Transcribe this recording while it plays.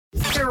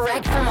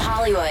Direct from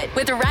Hollywood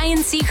with Ryan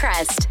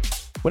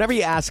Seacrest. Whenever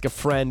you ask a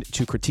friend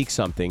to critique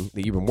something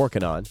that you've been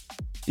working on,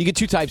 you get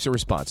two types of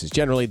responses.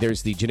 Generally,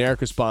 there's the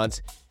generic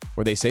response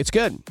where they say it's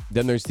good.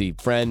 Then there's the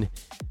friend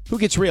who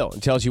gets real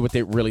and tells you what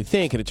they really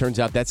think, and it turns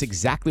out that's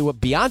exactly what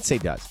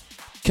Beyonce does.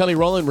 Kelly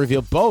Rowland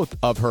revealed both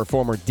of her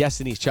former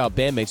Destiny's Child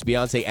bandmates,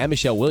 Beyonce and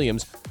Michelle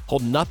Williams,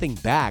 hold nothing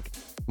back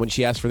when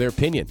she asks for their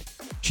opinion.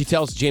 She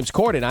tells James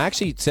Corden, I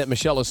actually sent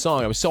Michelle a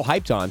song I was so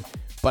hyped on,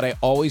 but I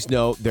always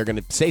know they're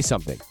going to say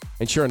something.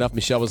 And sure enough,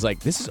 Michelle was like,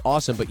 this is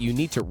awesome, but you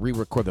need to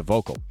re-record the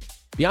vocal.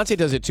 Beyonce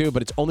does it too,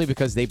 but it's only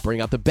because they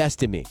bring out the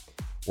best in me.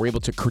 We're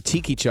able to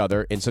critique each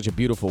other in such a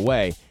beautiful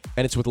way,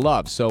 and it's with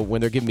love. So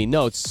when they're giving me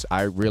notes,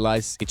 I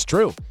realize it's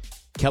true.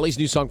 Kelly's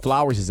new song,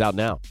 Flowers, is out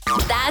now.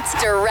 That's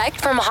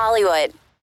direct from Hollywood.